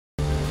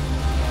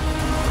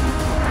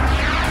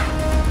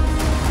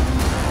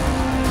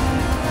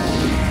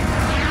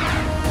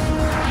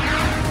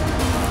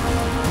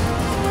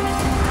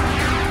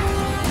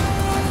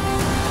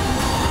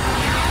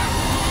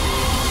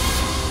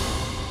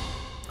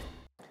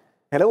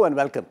Hello and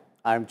welcome.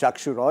 I'm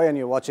Chakshu Roy and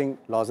you're watching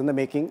Laws in the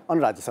Making on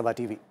Rajya Sabha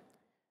TV.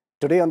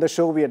 Today on the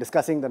show, we are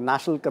discussing the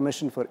National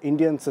Commission for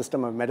Indian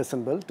System of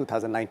Medicine Bill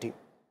 2019.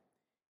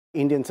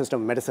 Indian system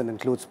of medicine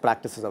includes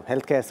practices of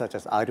healthcare such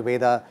as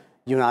Ayurveda,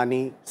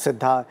 Unani,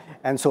 Siddha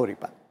and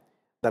Soripa.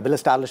 The bill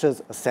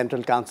establishes a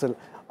Central Council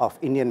of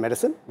Indian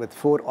Medicine with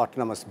 4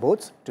 autonomous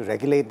boards to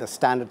regulate the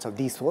standards of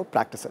these 4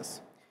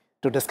 practices.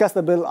 To discuss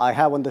the bill, I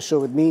have on the show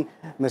with me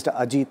Mr.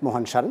 Ajit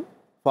Mohan Sharan,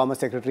 former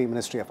Secretary,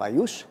 Ministry of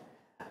Ayush,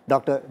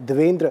 Dr.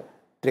 Devendra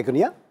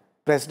Trigunia,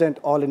 President,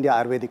 All India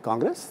Ayurvedic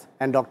Congress,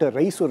 and Dr.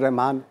 Raisur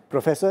Rahman,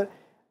 Professor,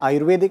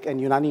 Ayurvedic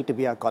and Unani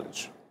Tibia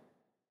College.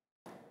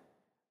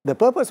 The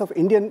purpose of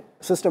Indian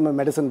System of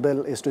Medicine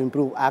Bill is to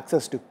improve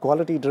access to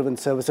quality-driven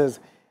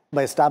services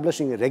by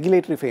establishing a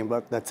regulatory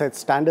framework that sets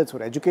standards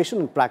for education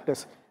and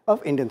practice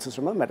of Indian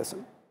System of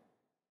Medicine.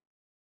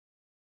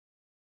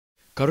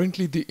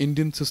 Currently, the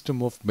Indian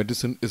System of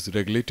Medicine is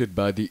regulated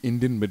by the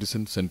Indian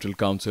Medicine Central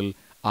Council,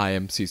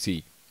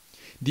 IMCC.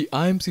 The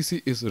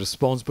IMCC is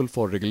responsible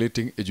for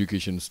regulating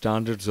education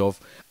standards of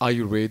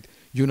Ayurveda,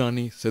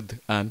 Unani, Siddha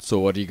and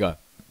Sowariga.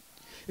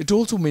 It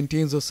also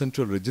maintains a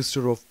central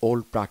register of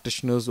all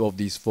practitioners of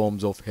these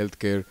forms of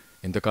healthcare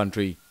in the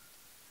country.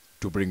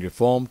 To bring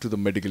reform to the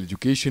medical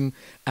education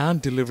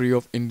and delivery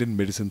of Indian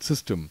medicine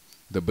system,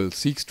 the bill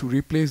seeks to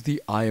replace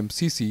the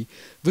IMCC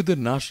with the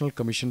National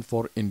Commission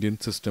for Indian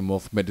System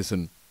of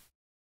Medicine.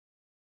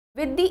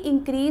 With the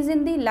increase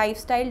in the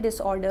lifestyle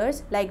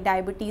disorders like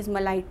diabetes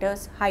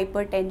mellitus,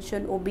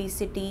 hypertension,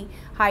 obesity,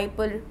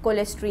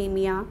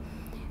 hypercholesteremia,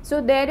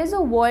 so there is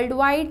a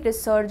worldwide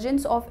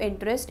resurgence of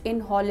interest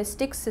in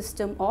holistic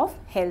system of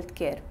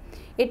healthcare.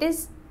 It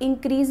is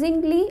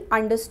increasingly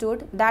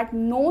understood that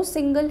no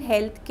single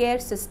healthcare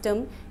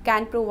system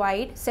can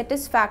provide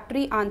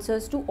satisfactory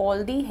answers to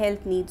all the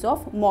health needs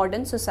of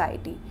modern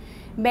society.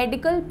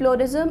 Medical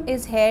pluralism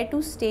is here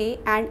to stay,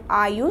 and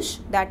Ayush,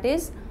 that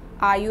is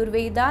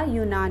Ayurveda,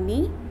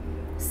 Unani,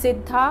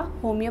 Siddha,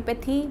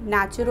 homeopathy,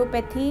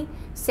 naturopathy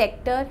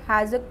sector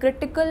has a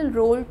critical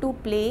role to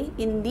play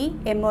in the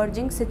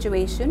emerging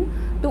situation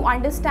to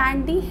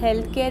understand the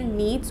healthcare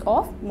needs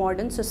of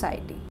modern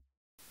society.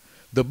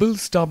 The bill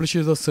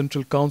establishes a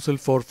Central Council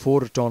for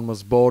 4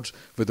 autonomous boards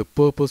with a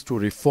purpose to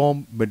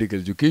reform medical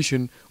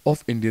education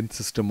of Indian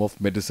System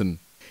of Medicine.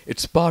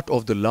 It's part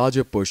of the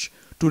larger push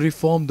to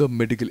reform the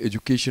medical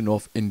education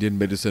of Indian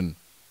medicine.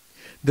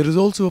 There is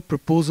also a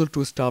proposal to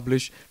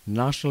establish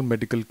National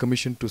Medical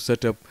Commission to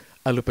set up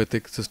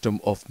allopathic system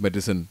of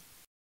medicine.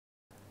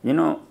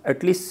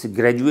 At least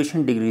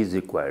graduation degree is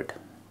required,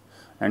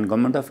 and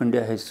Government of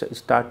India has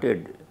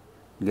started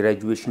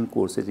graduation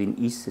courses in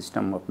each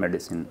system of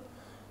medicine,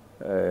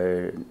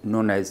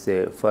 known as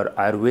for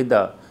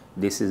Ayurveda,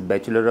 this is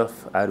Bachelor of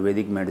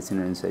Ayurvedic Medicine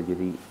and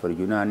Surgery. For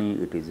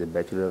Unani, it is a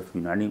Bachelor of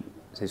Unani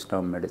System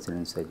of Medicine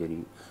and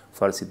Surgery.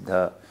 For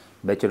Siddha,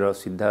 Bachelor of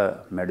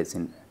Siddha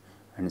Medicine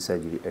and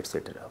Surgery,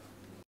 etc.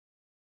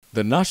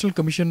 The National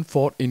Commission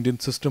for Indian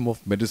System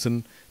of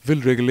Medicine will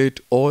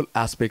regulate all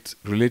aspects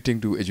relating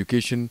to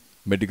education,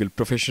 medical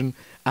profession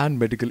and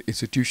medical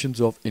institutions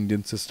of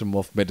Indian System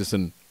of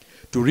Medicine.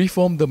 To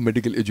reform the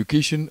medical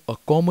education, a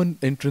common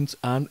entrance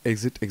and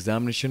exit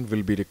examination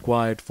will be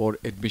required for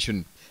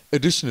admission.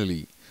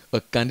 Additionally,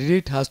 a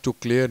candidate has to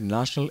clear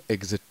national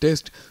exit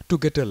test to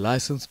get a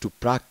license to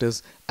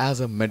practice as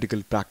a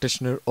medical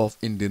practitioner of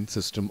Indian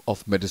System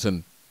of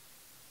Medicine.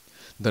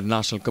 The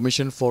National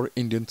Commission for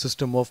Indian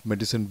System of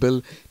Medicine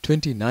Bill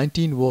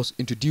 2019 was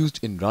introduced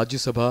in Rajya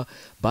Sabha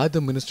by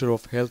the Minister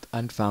of Health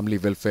and Family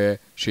Welfare,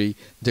 Shri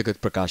Jagat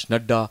Prakash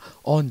Nadda,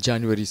 on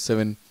January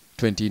 7,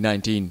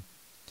 2019.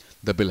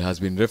 The bill has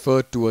been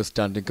referred to a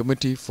standing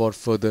committee for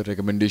further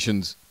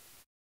recommendations.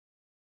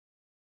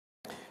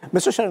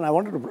 Mr. Sharan, I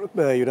wanted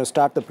to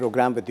start the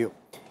program with you.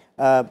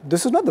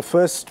 This is not the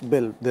first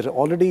bill. There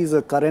already is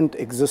a current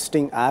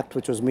existing act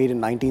which was made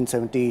in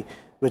 1970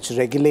 which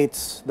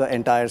regulates the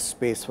entire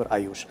space for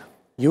Ayush.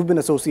 You've been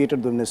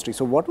associated with the ministry.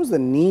 So what was the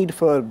need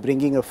for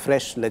bringing a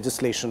fresh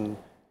legislation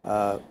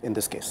in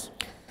this case?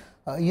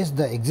 Yes,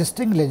 the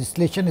existing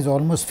legislation is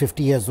almost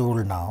 50 years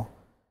old now.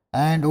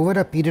 And over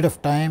a period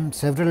of time,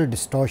 several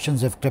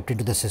distortions have crept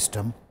into the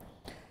system.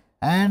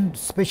 And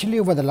especially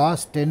over the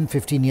last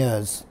 10-15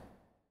 years,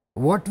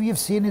 what we have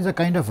seen is a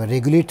kind of a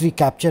regulatory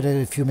capture,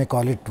 if you may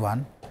call it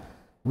one,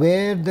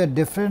 where the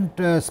different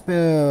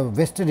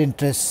vested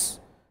interests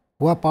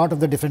who are part of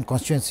the different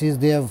constituencies,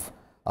 they have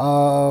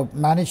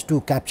managed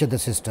to capture the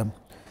system.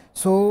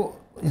 So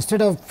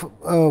instead of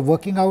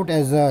working out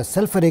as a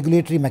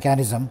self-regulatory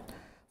mechanism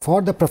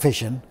for the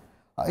profession,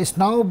 it's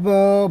now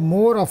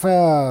more of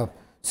a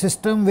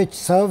system which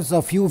serves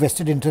a few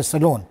vested interests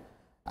alone,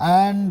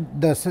 and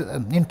the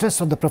interests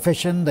of the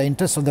profession, the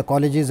interests of the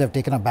colleges have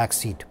taken a back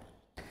seat.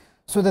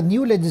 So the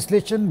new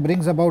legislation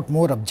brings about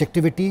more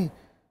objectivity,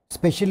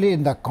 especially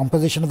in the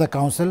composition of the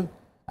council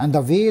and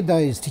the way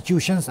the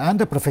institutions and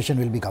the profession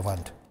will be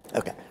governed.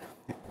 Okay.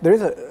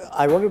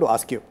 I wanted to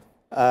ask you,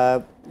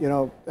 Mr.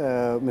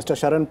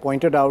 Sharan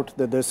pointed out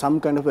that there's some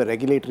kind of a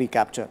regulatory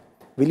capture.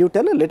 Will you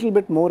tell a little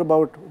bit more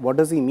about what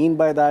does he mean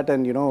by that,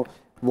 and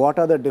what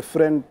are the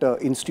different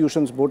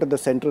institutions, both at the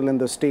central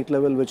and the state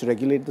level, which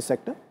regulate the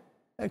sector?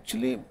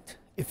 Actually,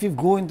 if you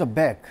go in the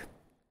back,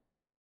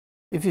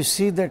 if you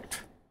see that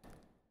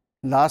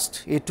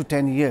last 8 to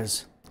 10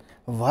 years,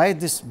 why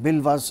this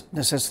bill was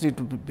necessary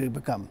to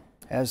become,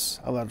 as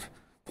our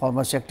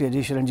former Secretary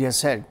Additional has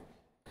said,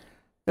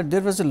 that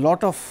there was a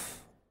lot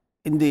of,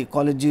 in the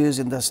colleges,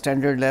 in the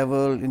standard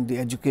level, in the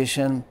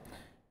education,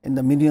 in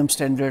the minimum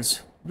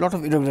standards, lot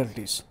of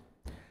irregularities.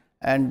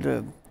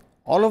 And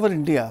all over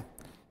India,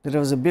 there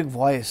was a big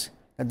voice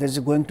that there is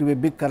going to be a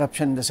big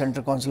corruption in the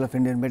Central Council of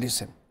Indian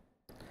Medicine.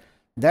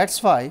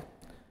 That's why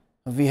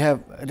we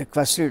have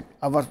requested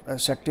our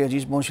Secretary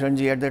Ajit Mohan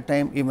Ji at that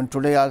time, even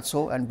today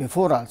also and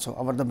before also,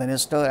 our the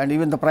Minister and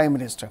even the Prime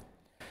Minister,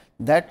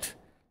 that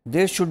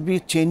there should be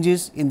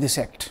changes in this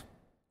act,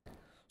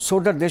 so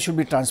that there should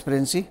be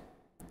transparency,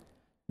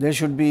 there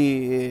should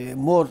be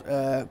more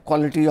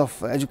quality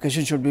of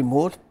education should be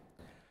more.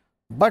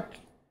 But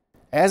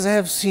as I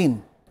have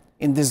seen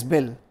in this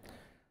bill,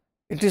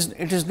 it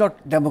is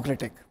not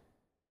democratic.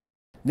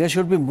 There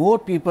should be more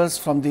peoples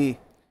from the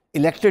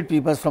elected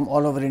peoples from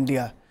all over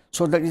India,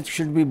 so that it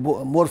should be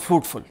more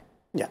fruitful.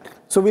 Yeah.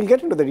 So we'll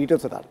get into the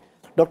details of that.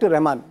 Dr.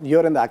 Rahman,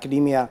 you're in the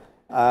academia.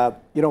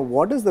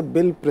 What does the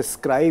bill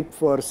prescribe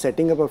for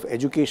setting up of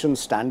education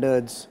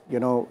standards,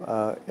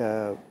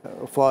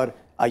 for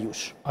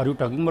Ayush? Are you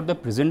talking about the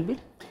present bill?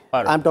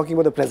 Or I'm talking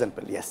about the present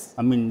bill, yes.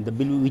 I mean the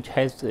bill which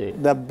has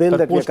the bill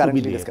that we are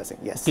currently discussing,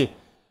 yes. Okay.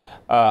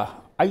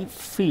 I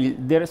feel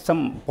there are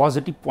some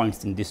positive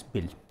points in this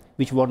bill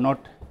which were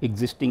not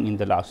existing in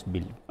the last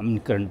bill,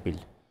 current bill.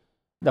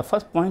 The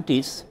first point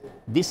is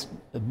this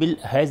bill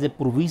has a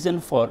provision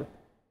for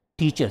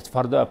teachers,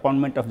 for the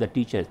appointment of the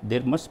teachers.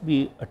 There must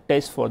be a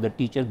test for the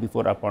teachers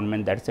before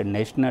appointment. That's a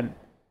national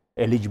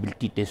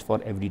eligibility test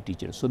for every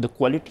teacher. So the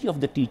quality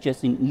of the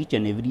teachers in each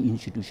and every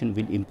institution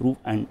will improve,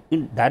 and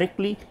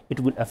indirectly it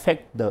will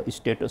affect the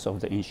status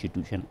of the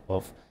institution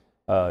of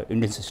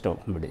Indian system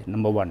of medicine,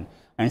 number one.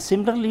 And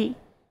similarly,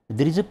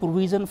 there is a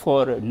provision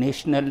for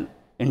national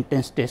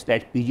entrance test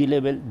at PG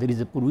level. There is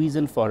a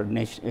provision for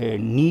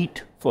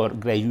NEET for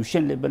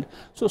graduation level.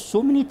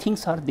 So many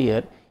things are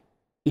there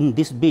in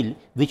this bill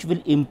which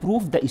will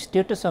improve the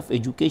status of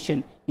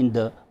education in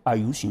the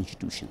Ayush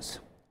institutions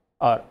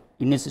or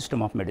Indian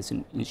system of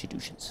medicine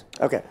institutions.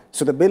 Okay,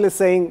 so the bill is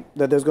saying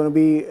that there's going to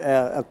be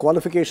a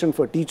qualification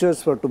for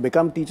teachers to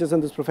become teachers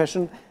in this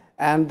profession,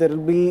 and there will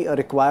be a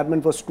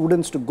requirement for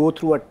students to go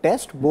through a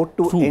test, both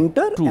to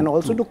enter and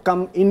also to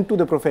come into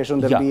the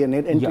profession. There will be an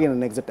entry and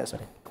an exit test.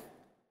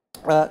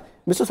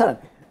 Mr. Saran,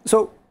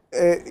 so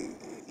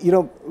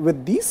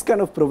with these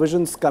kind of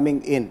provisions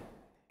coming in,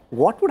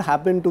 what would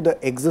happen to the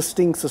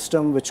existing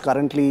system which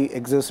currently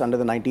exists under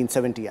the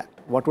 1970 Act?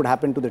 What would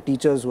happen to the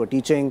teachers who are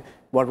teaching?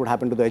 What would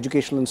happen to the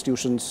educational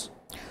institutions?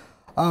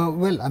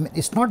 Well, I mean,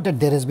 it's not that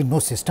there has been no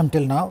system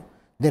till now.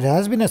 There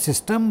has been a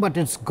system, but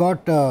it's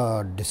got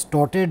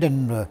distorted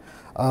and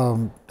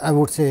I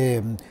would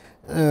say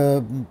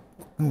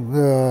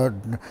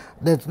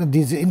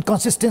these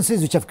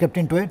inconsistencies which have crept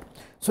into it.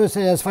 So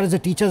as far as the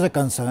teachers are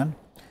concerned,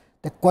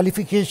 the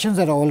qualifications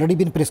are already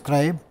been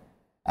prescribed,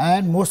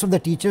 and most of the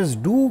teachers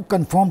do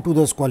conform to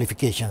those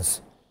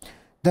qualifications.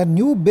 The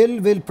new bill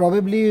will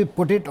probably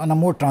put it on a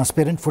more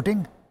transparent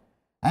footing,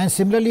 and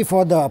similarly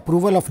for the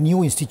approval of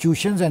new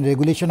institutions and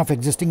regulation of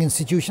existing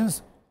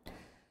institutions.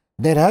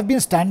 There have been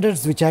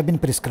standards which have been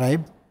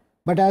prescribed,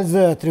 but as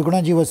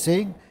Trigunaji was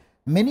saying,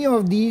 many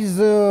of these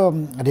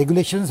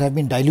regulations have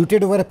been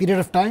diluted over a period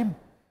of time,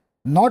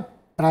 not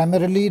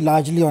primarily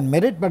largely on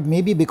merit, but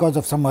maybe because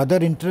of some other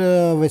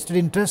vested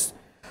interests,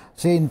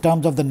 say in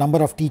terms of the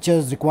number of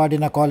teachers required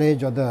in a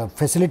college or the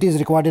facilities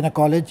required in a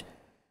college.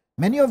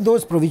 Many of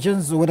those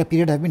provisions over a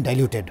period have been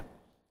diluted.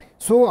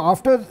 So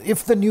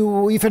if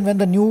and when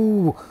the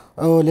new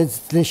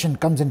legislation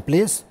comes in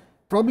place,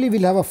 probably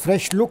we'll have a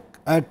fresh look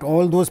at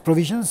all those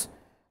provisions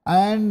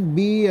and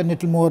be a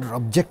little more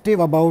objective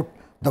about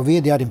the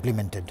way they are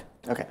implemented.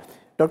 Okay.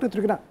 Dr.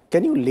 Triguna,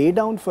 can you lay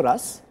down for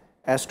us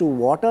as to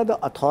what are the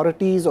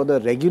authorities or the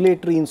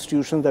regulatory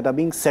institutions that are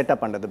being set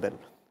up under the bill?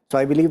 So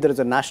I believe there is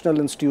a national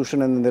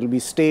institution and then there will be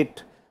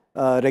state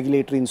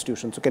regulatory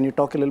institutions. So can you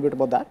talk a little bit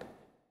about that?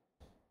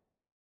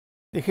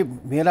 देखिए,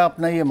 मेरा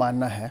अपना ये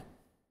मानना है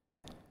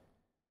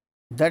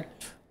that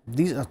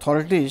these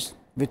authorities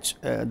which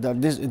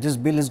this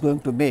bill is going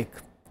to make,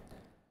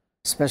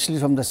 especially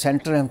from the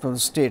center and from the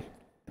state,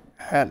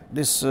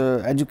 this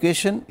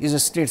education is a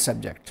state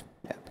subject,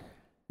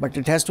 but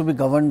it has to be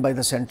governed by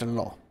the central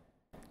law.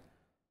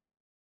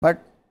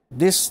 But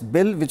this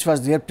bill which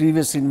was there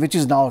previously, which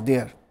is now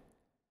there,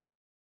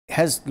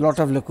 has lot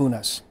of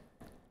lacunas.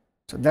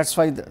 So that's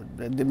why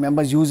the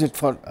members use it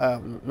for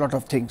a lot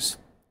of things.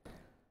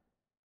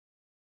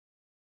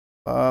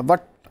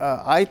 What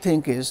I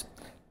think is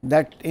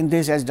that in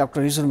this, as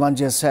Dr. Yusuf Manji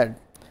has said,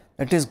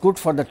 it is good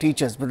for the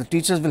teachers, but the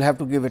teachers will have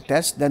to give a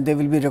test, then they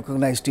will be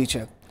recognized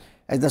teacher.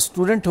 As the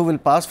student who will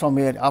pass from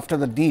here after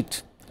the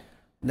NEET,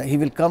 he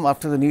will come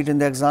after the NEET in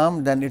the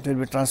exam, then it will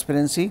be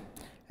transparency,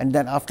 and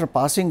then after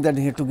passing, then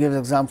he has to give the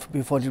exam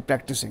before he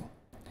practicing.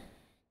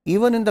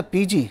 Even in the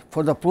PG,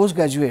 for the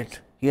postgraduate,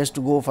 he has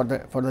to go for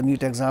the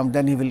NEET exam,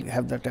 then he will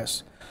have the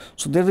test.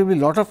 So there will be a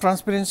lot of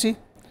transparency,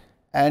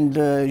 and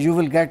you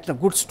will get the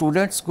good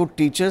students, good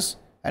teachers,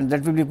 and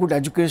that will be good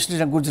education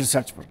and good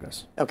research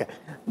progress. Okay,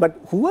 but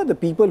who are the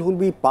people who will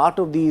be part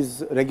of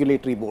these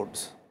regulatory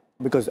boards?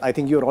 Because I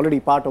think you're already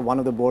part of one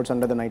of the boards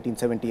under the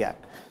 1970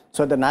 Act.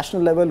 So at the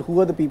national level, who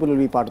are the people who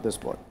will be part of this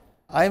board?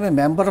 I am a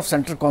member of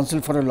Central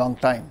Council for a long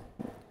time,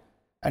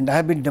 and I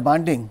have been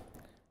demanding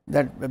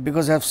that,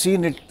 because I have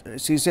seen it,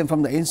 CCM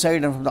from the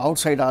inside and from the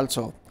outside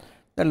also,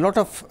 that a lot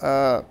of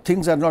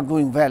things are not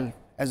doing well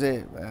as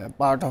a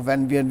part of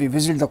when we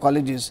visit the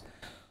colleges.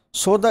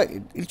 So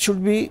it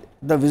should be,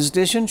 the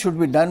visitation should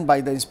be done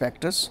by the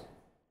inspectors.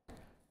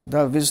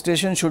 The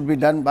visitation should be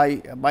done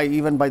by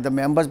even by the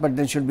members, but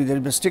there should be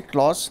a strict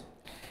clause.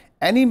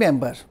 Any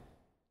member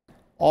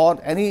or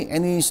any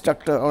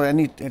instructor or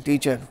any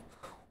teacher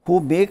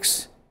who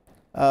makes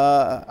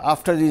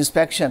after the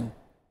inspection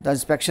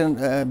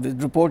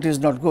report is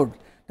not good,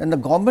 then the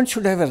government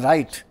should have a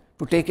right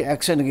to take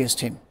action against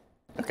him.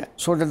 Okay.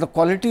 So that the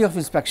quality of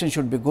inspection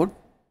should be good,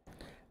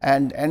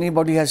 and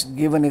anybody has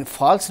given a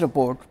false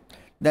report,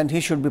 then he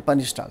should be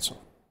punished also.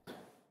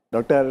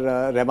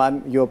 Dr.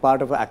 Rahman, you're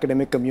part of an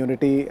academic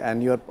community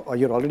and you're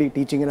already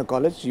teaching in a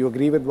college. You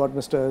agree with what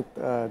Mr.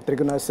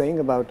 Triguna is saying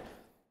about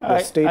the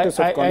status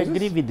of colleges? I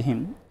agree with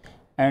him.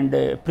 And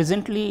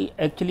presently,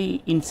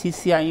 actually, in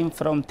CCIM,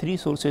 from 3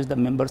 sources the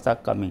members are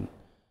coming.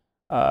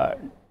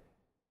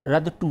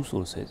 Rather 2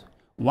 sources.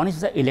 One is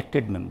the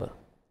elected member.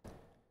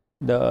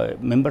 The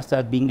members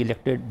are being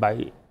elected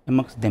by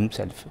amongst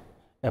themselves.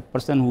 A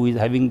person who is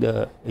having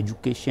the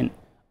education,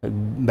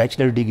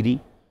 bachelor degree,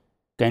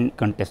 can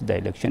contest the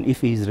election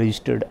if he is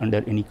registered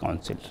under any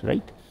council,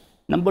 right?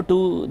 Number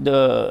 2,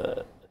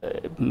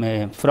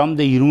 from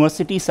the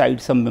university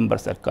side, some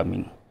members are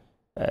coming.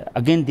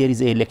 Again, there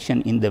is an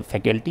election in the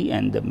faculty,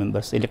 and the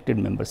members, elected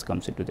members,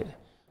 comes into there.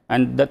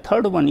 And the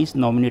third one is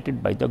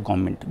nominated by the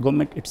government.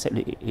 Government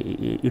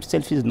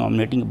itself is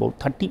nominating about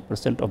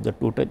 30% of the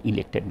total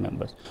elected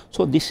members.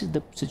 So this is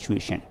the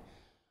situation.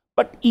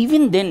 But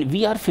even then,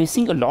 we are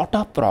facing a lot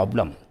of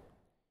problem.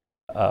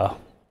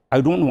 I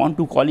don't want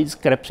to call it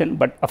corruption,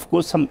 but of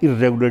course some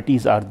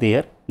irregularities are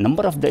there.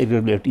 Number of the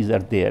irregularities are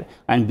there,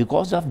 and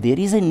because of there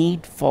is a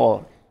need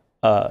for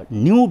a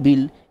new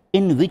bill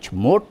in which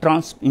more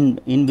the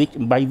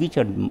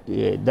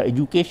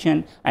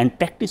education and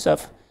practice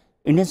of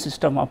Indian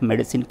system of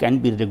medicine can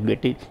be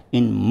regulated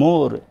in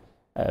more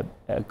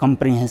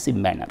comprehensive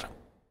manner.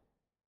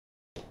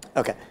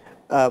 Okay,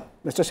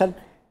 Mr. Shan,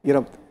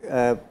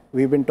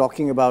 we've been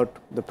talking about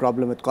the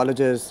problem with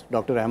colleges.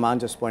 Dr. Rahman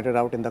just pointed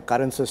out in the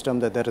current system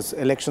that there is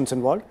elections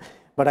involved.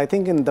 But I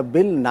think in the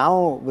bill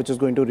now, which is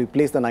going to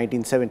replace the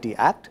 1970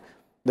 Act,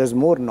 there's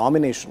more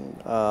nomination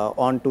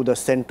onto the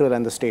central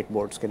and the state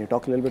boards. Can you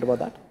talk a little bit about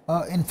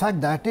that? In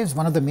fact, that is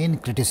one of the main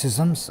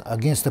criticisms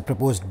against the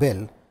proposed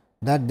bill,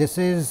 that this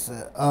is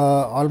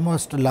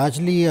almost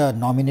largely a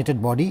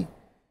nominated body.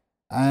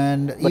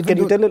 And but can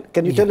you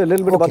tell a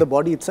little bit about the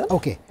body itself?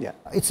 Okay. Yeah.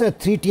 It's a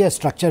 3-tier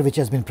structure which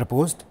has been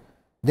proposed.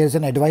 There's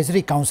an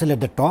advisory council at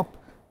the top,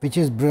 which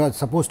is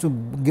supposed to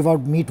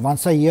meet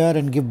once a year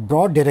and give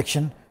broad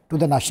direction to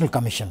the National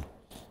Commission.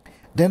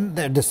 Then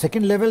at the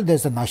second level,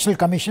 there's the National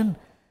Commission,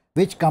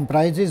 which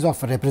comprises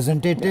of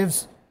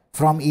representatives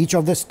from each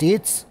of the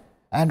states,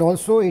 and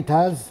also it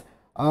has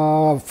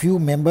a few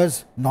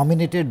members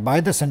nominated by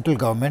the central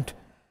government.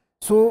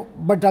 So,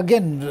 but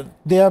again,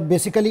 they are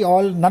basically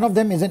all, none of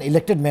them is an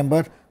elected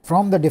member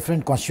from the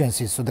different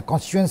constituencies. So the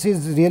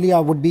constituencies really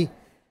would be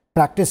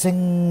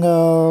practicing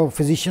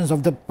physicians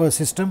of the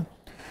system,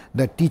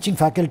 the teaching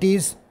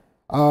faculties,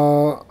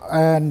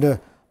 and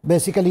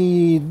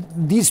basically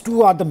these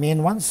 2 are the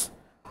main ones.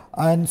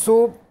 And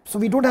so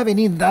we don't have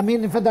any, I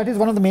mean, in fact, that is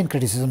one of the main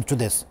criticisms to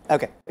this.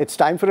 Okay, it's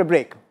time for a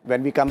break.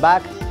 When we come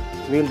back,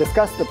 we'll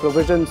discuss the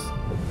provisions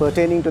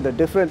pertaining to the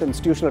different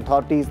institutional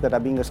authorities that are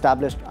being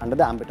established under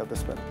the ambit of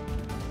this bill.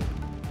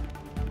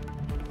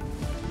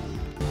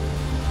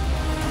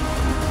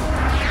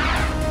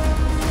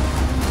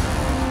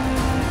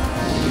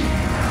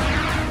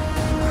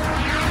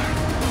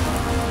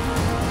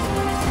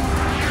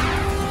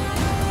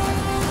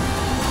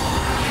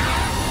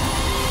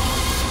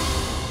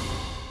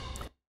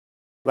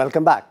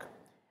 Welcome back.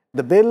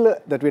 The bill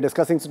that we're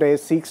discussing today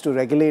seeks to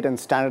regulate and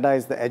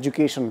standardize the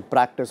education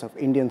practice of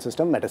Indian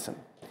system medicine.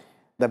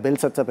 The bill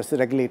sets up a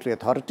regulatory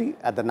authority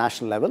at the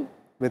national level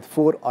with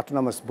 4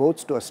 autonomous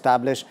boards to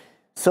establish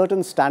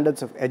certain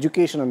standards of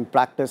education and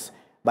practice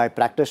by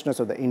practitioners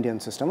of the Indian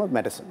system of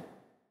medicine.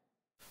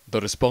 The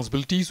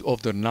responsibilities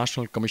of the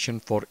National Commission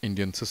for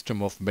Indian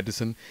System of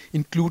Medicine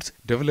includes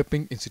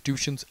developing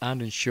institutions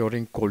and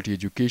ensuring quality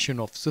education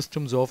of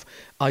systems of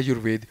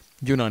Ayurveda,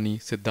 Unani,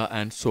 Siddha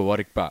and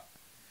Sovarikpa.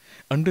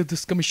 Under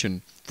this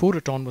commission, 4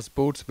 autonomous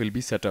boards will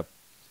be set up.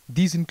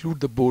 These include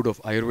the Board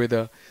of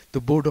Ayurveda, the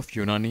Board of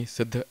Unani,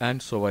 Siddha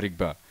and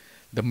Sovarikpa,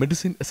 the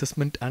Medicine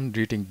Assessment and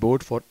Rating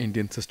Board for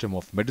Indian System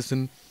of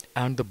Medicine,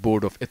 and the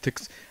Board of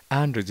Ethics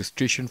and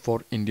Registration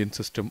for Indian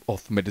System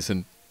of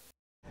Medicine.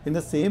 In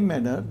the same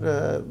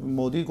manner,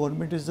 Modi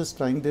government is just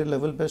trying their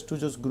level best to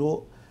just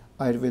grow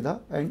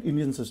Ayurveda and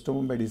Indian system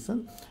of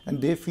medicine,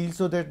 and they feel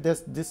so that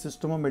this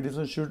system of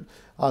medicine should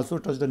also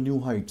touch the new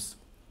heights.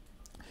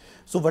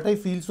 So what I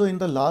feel, so in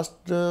the last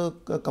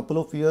couple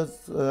of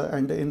years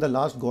and in the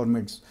last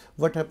governments,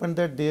 what happened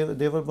that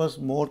they were much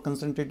more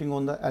concentrating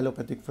on the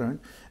allopathic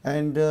front,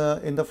 and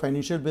in the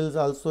financial bills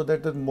also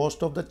that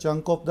most of the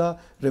chunk of the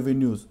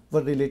revenues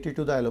were related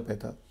to the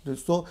allopathy.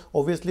 So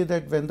obviously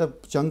that when the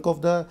chunk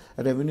of the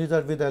revenues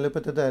are with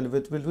allopathy, the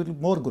allopathy will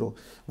more grow.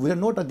 We are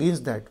not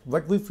against that,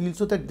 but we feel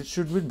so that it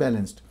should be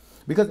balanced.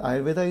 Because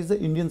Ayurveda is the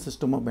Indian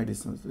system of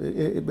medicine.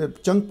 A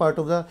chunk part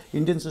of the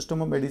Indian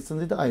system of medicine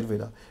is the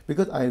Ayurveda,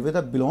 because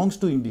Ayurveda belongs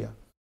to India.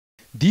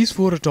 These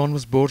 4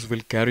 autonomous boards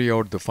will carry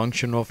out the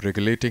function of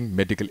regulating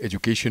medical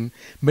education,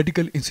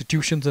 medical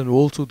institutions and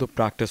also the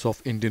practice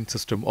of Indian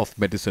system of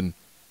medicine.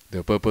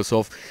 The purpose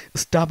of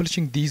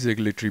establishing these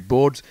regulatory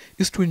boards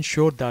is to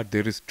ensure that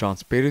there is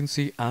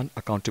transparency and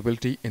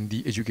accountability in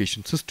the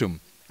education system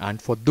and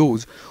for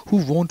those who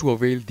want to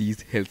avail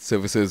these health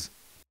services.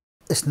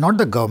 It's not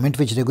the government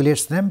which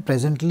regulates them.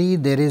 Presently,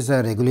 there is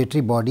a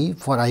regulatory body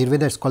for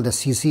Ayurveda. It's called the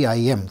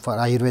CCIM for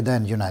Ayurveda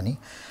and Unani,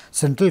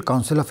 Central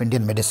Council of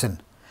Indian Medicine.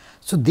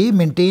 So they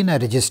maintain a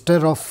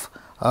register of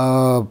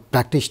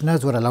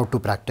practitioners who are allowed to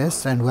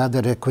practice and who have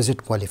the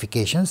requisite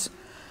qualifications.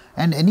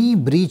 And any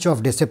breach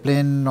of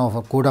discipline of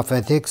a code of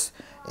ethics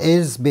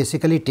is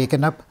basically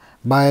taken up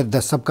by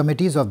the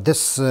subcommittees of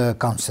this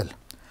council.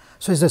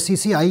 So it's the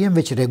CCIM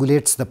which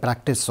regulates the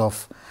practice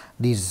of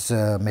these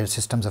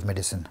systems of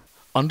medicine.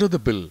 Under the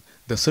bill,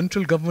 the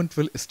central government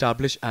will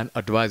establish an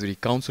advisory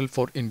council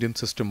for Indian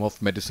system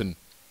of medicine.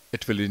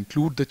 It will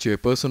include the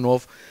chairperson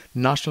of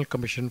National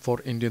Commission for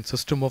Indian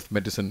System of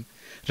Medicine,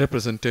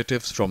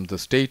 representatives from the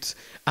states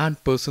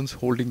and persons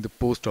holding the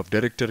post of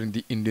director in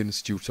the Indian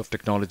Institutes of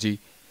Technology,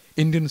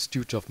 Indian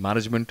Institutes of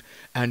Management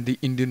and the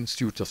Indian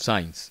Institutes of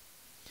Science.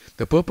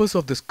 The purpose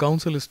of this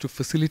council is to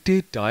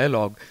facilitate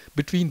dialogue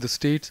between the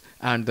states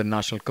and the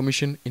National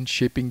Commission in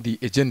shaping the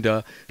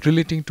agenda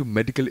relating to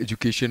medical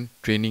education,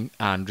 training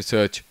and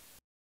research.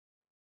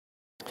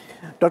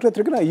 Dr.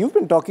 Trikunna, you've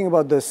been talking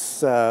about this,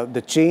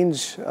 the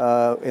change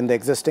in the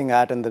existing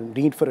Act and the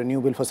need for a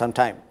new bill for some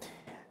time.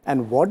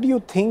 And what do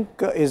you think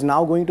is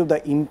now going to be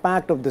the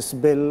impact of this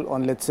bill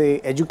on, let's say,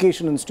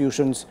 education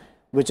institutions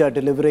which are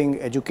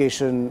delivering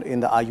education in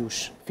the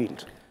Ayush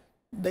field?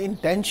 The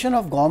intention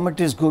of government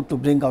is good to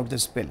bring out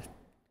this bill,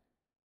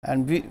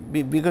 and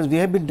because we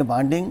have been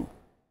demanding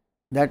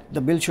that the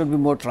bill should be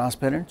more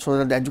transparent so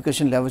that the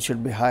education level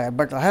should be higher.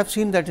 But I have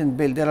seen that in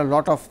bill there are a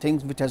lot of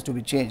things which has to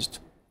be changed.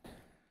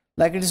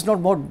 Like it is not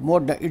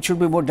it should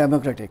be more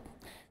democratic.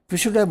 We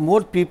should have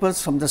more people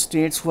from the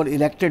states who are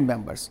elected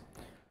members.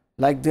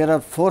 Like there are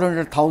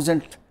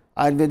 400,000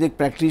 Ayurvedic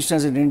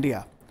practitioners in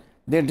India.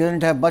 They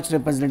didn't have much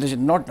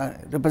representation,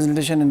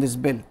 representation in this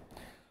bill.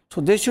 So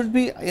there should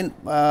be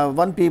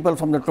one people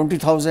from the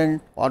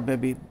 20,000 or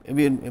maybe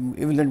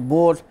even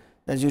more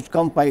that should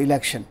come by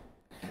election.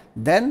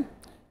 Then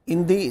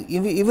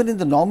even in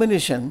the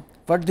nomination,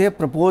 what they have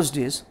proposed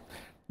is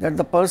that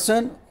the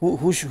person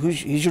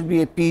he should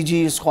be a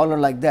PG scholar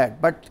like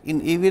that. But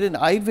even in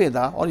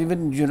Ayurveda or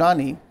even in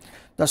Unani,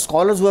 the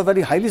scholars who are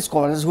very highly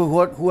scholars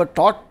who are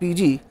taught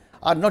PG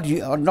are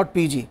not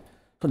PG.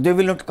 So they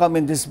will not come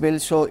in this bill.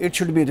 So it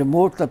should be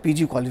removed, the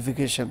PG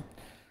qualification.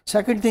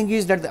 Second thing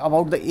is that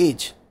about the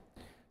age.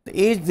 The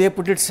age they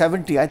put it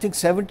 70. I think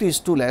 70 is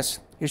too less.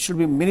 It should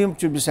be minimum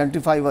should be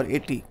 75 or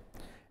 80.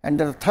 And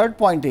the third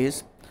point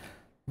is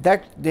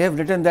that they have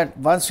written that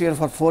once year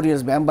for 4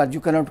 years member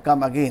you cannot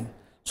come again.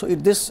 So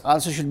this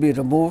also should be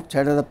removed.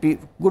 That the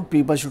good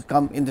people should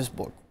come in this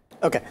board.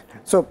 Okay.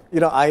 So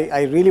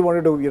I really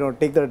wanted to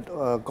take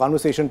the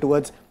conversation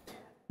towards,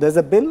 there's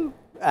a bill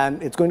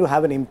and it's going to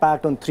have an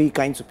impact on 3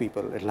 kinds of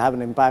people. It will have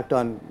an impact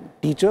on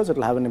teachers, it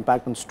will have an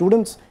impact on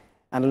students,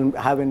 and it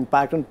will have an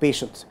impact on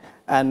patients.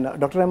 And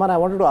Dr. Rahman, I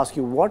wanted to ask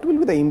you, what will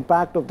be the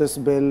impact of this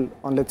bill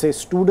on, let's say,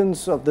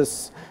 students of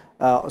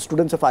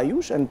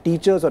Ayush and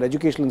teachers or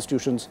educational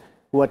institutions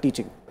who are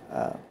teaching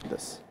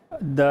this?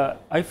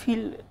 I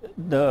feel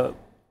the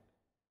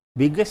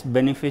biggest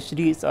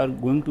beneficiaries are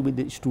going to be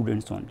the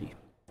students only.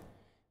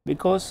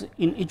 Because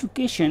in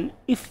education,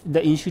 if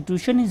the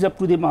institution is up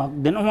to the mark,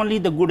 then only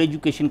the good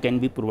education can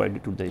be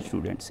provided to the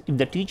students. If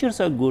the teachers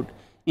are good,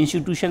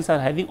 institutions are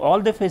having all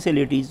the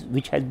facilities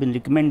which has been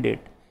recommended,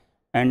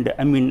 and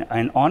I mean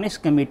an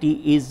honest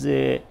committee is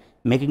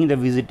making the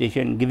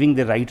visitation, giving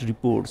the right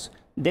reports,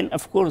 then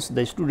of course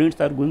the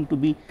students are going to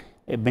be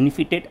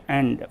benefited,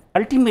 and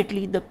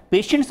ultimately the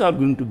patients are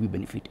going to be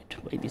benefited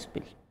by this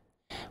bill.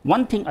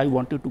 One thing I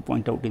wanted to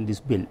point out in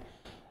this bill,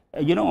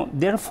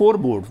 there are 4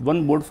 boards,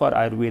 one board for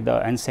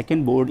Ayurveda and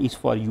second board is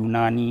for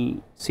Unani,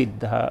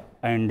 Siddha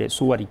and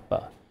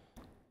Suvarikpa.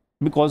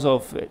 Because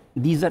of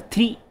these are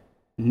 3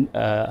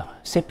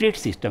 separate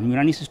system,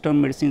 Unani system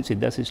of medicine,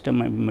 Siddha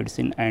system of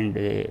medicine and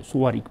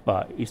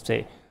Suvarikpa. It's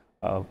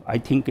I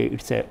think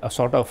it's a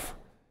sort of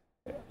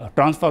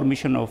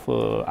transformation of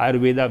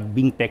Ayurveda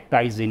being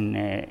practiced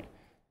in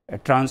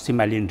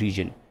trans-Himalayan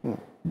region.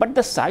 But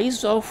the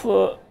size of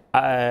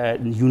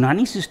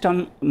Unani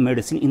system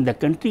medicine in the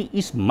country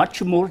is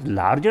much more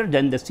larger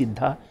than the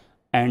Siddha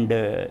and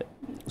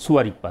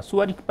Suvarikpa.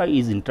 Suvarikpa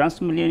is in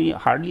trans-Himalayan,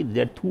 hardly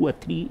there are 2 or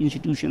 3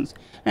 institutions.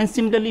 And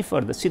similarly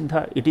for the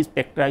Siddha, it is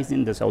practiced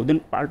in the southern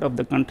part of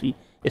the country,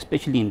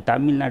 especially in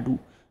Tamil Nadu.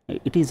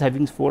 It is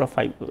having 4 or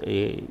 5,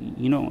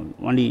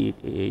 only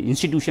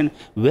institution,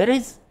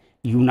 whereas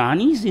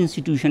Unani's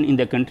institution in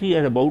the country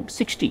are about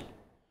 60.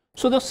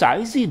 So the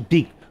size is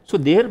big. So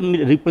their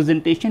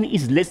representation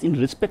is less in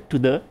respect to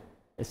the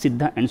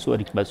Siddha and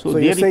Suvarikpa. So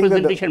their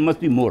representation must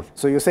be more.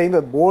 So you're saying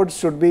the boards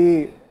should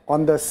be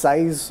on the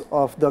size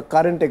of the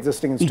current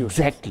existing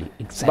institutions.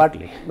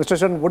 Exactly. But Mr.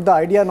 Sharan, would the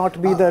idea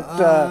not be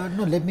that...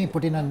 No, let me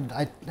put in,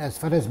 as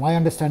far as my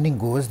understanding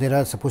goes, there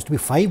are supposed to be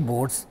 5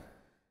 boards.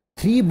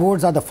 3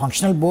 boards are the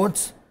functional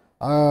boards.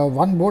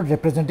 1 board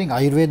representing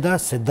Ayurveda,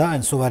 Siddha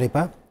and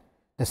Suvarikpa.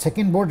 The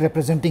second board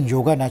representing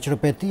Yoga,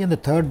 Naturopathy, and the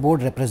third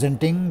board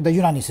representing the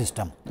Unani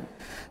system.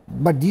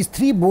 But these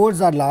 3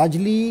 boards are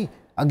largely,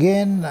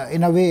 again,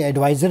 in a way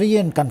advisory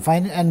and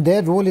confined, and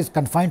their role is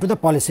confined to the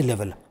policy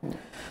level.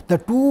 The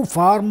 2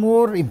 far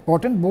more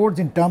important boards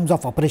in terms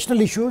of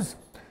operational issues,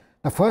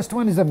 the first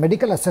one is the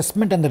Medical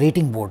Assessment and the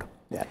Rating Board.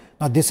 Yeah.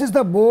 Now, this is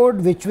the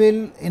board which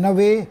will, in a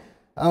way,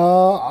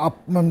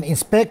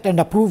 inspect and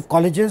approve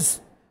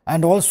colleges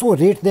and also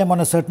rate them on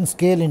a certain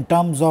scale in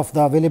terms of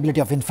the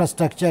availability of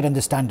infrastructure and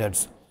the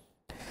standards.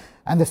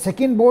 And the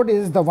second board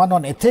is the one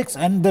on ethics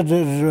and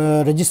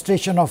the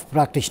registration of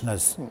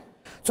practitioners.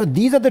 So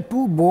these are the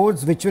 2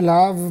 boards which will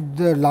have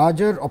the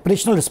larger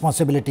operational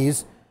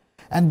responsibilities,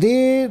 and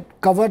they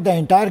cover the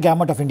entire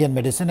gamut of Indian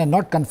medicine and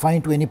not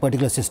confined to any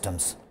particular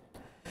systems.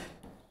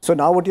 So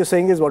now what you're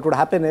saying is, what would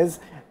happen is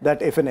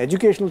that if an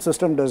educational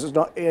system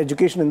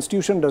education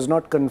institution does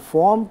not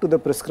conform to the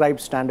prescribed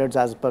standards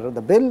as per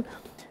the bill,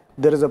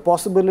 there is a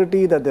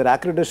possibility that their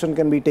accreditation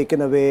can be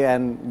taken away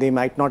and they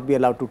might not be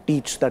allowed to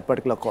teach that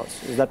particular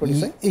course. Is that what you're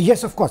saying?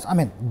 Yes, of course. I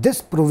mean,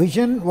 this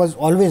provision was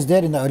always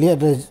there in the earlier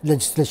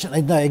legislation,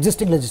 in the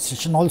existing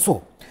legislation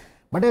also.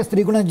 But as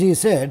Trigunanji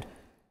said,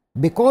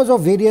 because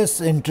of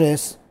various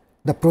interests,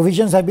 the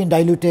provisions have been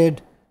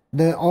diluted,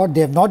 or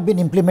they have not been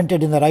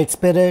implemented in the right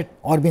spirit,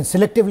 or been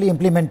selectively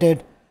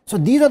implemented. So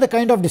these are the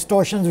kind of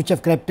distortions which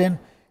have crept in,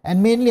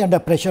 and mainly under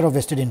pressure of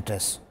vested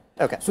interests.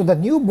 Okay. So the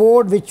new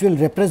board, which will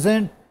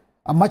represent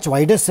a much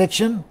wider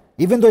section,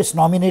 even though it's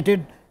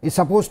nominated, is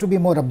supposed to be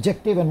more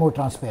objective and more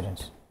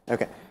transparent.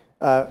 Okay.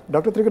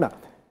 Dr. Triguna,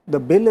 the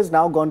bill has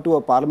now gone to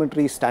a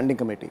parliamentary standing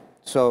committee.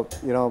 So,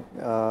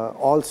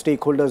 all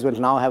stakeholders will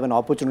now have an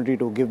opportunity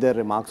to give their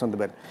remarks on the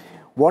bill.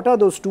 What are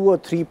those 2 or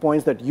 3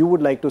 points that you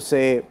would like to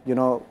say,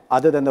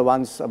 other than the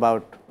ones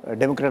about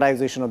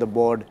democratization of the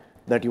board,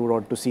 that you would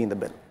want to see in the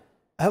bill?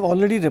 I have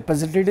already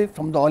represented it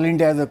from the All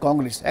India the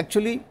Congress.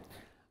 Actually,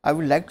 I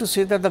would like to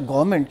say that the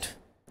government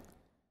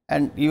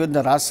and even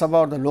the Rajya Sabha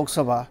or the Lok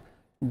Sabha,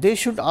 they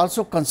should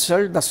also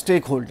consult the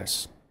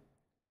stakeholders.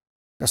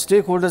 The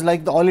stakeholders,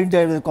 like the All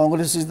India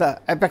Congress, is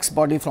the apex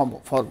body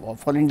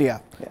for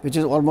India, which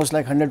is almost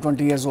like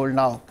 120 years old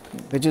now,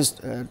 which is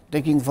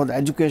taking for the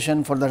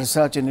education, for the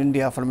research in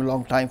India for a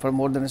long time, for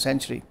more than a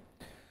century.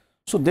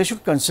 So they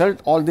should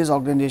consult all these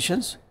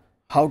organizations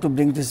how to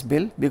bring this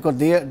bill, because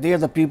they are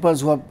the people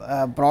who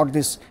have brought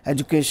this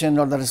education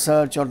or the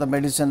research or the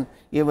medicine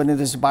even in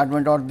this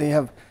department, or they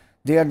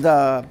are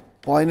the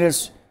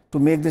pioneers to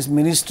make this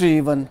ministry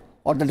even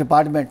or the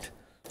department.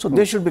 So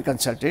they should be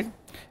consulted.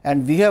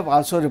 And we have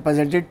also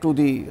represented to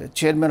the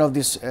chairman of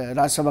this Rajya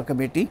Sabha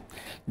committee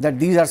that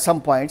these are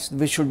some points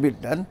which should be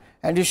done,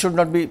 and it should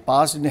not be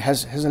passed in a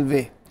hassle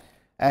way.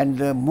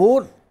 And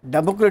more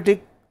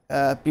democratic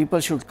people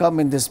should come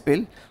in this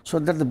bill, so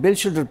that the bill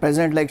should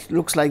represent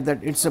looks like that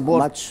it's a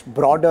much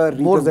broader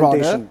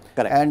representation.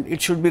 Correct. And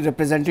it should be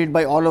represented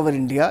by all over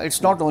India.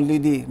 It's not only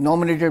the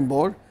nominated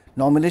board.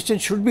 Nomination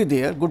should be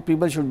there, good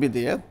people should be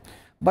there,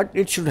 but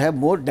it should have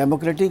more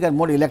democratic and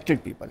more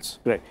elected peoples.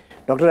 Great.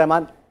 Dr.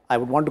 Rahman, I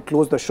would want to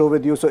close the show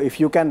with you. So if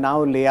you can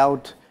now lay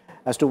out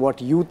as to what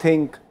you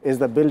think is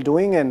the bill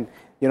doing, and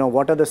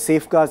what are the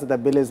safeguards that the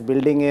bill is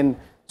building in,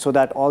 so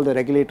that all the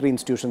regulatory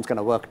institutions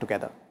can work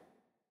together.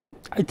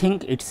 I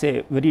think it's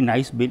a very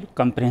nice bill,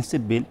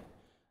 comprehensive bill,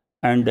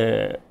 and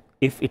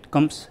if it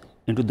comes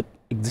into the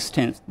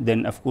existence,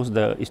 then of course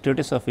the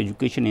status of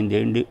education in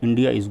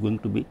India is going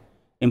to be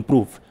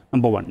improved,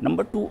 number 1.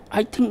 Number 2,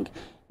 I think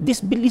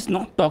this bill is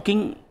not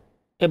talking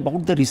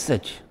about the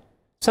research.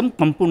 Some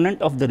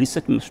component of the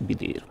research must be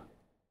there.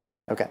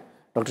 Okay.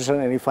 Dr.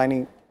 Sharan, any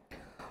finding?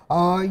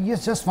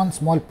 Yes, just one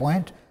small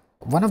point.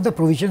 One of the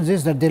provisions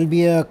is that there will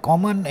be a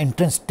common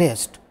entrance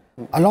test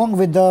along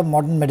with the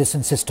modern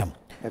medicine system.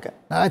 Okay.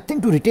 I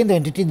think to retain the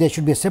entity, there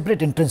should be a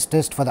separate entrance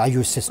test for the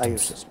Ayush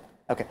systems.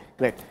 Okay,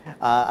 great.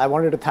 I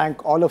wanted to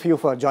thank all of you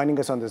for joining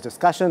us on this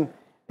discussion.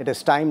 It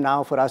is time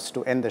now for us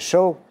to end the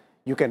show.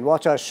 You can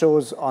watch our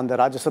shows on the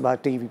Rajya Sabha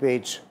TV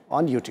page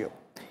on YouTube.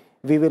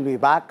 We will be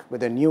back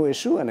with a new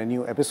issue and a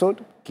new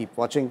episode. Keep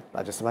watching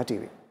Rajya Sabha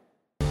TV.